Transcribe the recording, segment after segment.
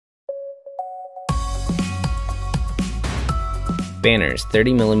Banner's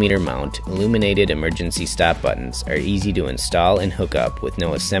 30mm mount illuminated emergency stop buttons are easy to install and hook up with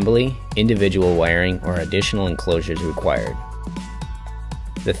no assembly, individual wiring, or additional enclosures required.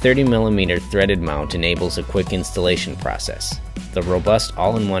 The 30mm threaded mount enables a quick installation process. The robust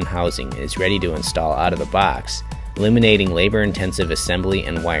all-in-one housing is ready to install out of the box, eliminating labor-intensive assembly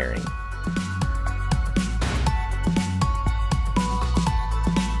and wiring.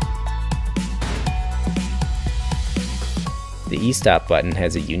 The e-stop button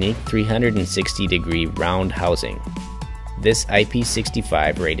has a unique 360-degree round housing. This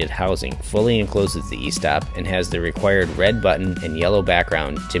IP65 rated housing fully encloses the e-stop and has the required red button and yellow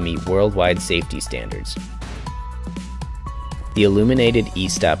background to meet worldwide safety standards. The illuminated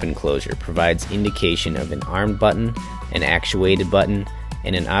e-stop enclosure provides indication of an armed button, an actuated button,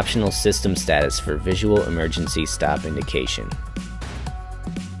 and an optional system status for visual emergency stop indication.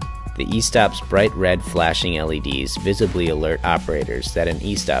 The e-stop's bright red flashing LEDs visibly alert operators that an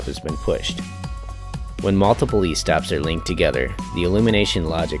e-stop has been pushed. When multiple e-stops are linked together, the illumination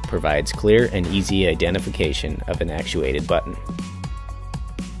logic provides clear and easy identification of an actuated button.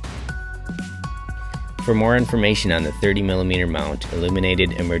 For more information on the 30mm mount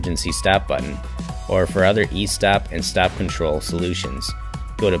illuminated emergency stop button, or for other e-stop and stop control solutions,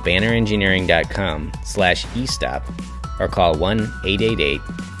 go to bannerengineering.com/e-stop or call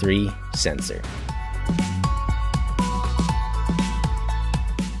 1-888-3-SENSOR.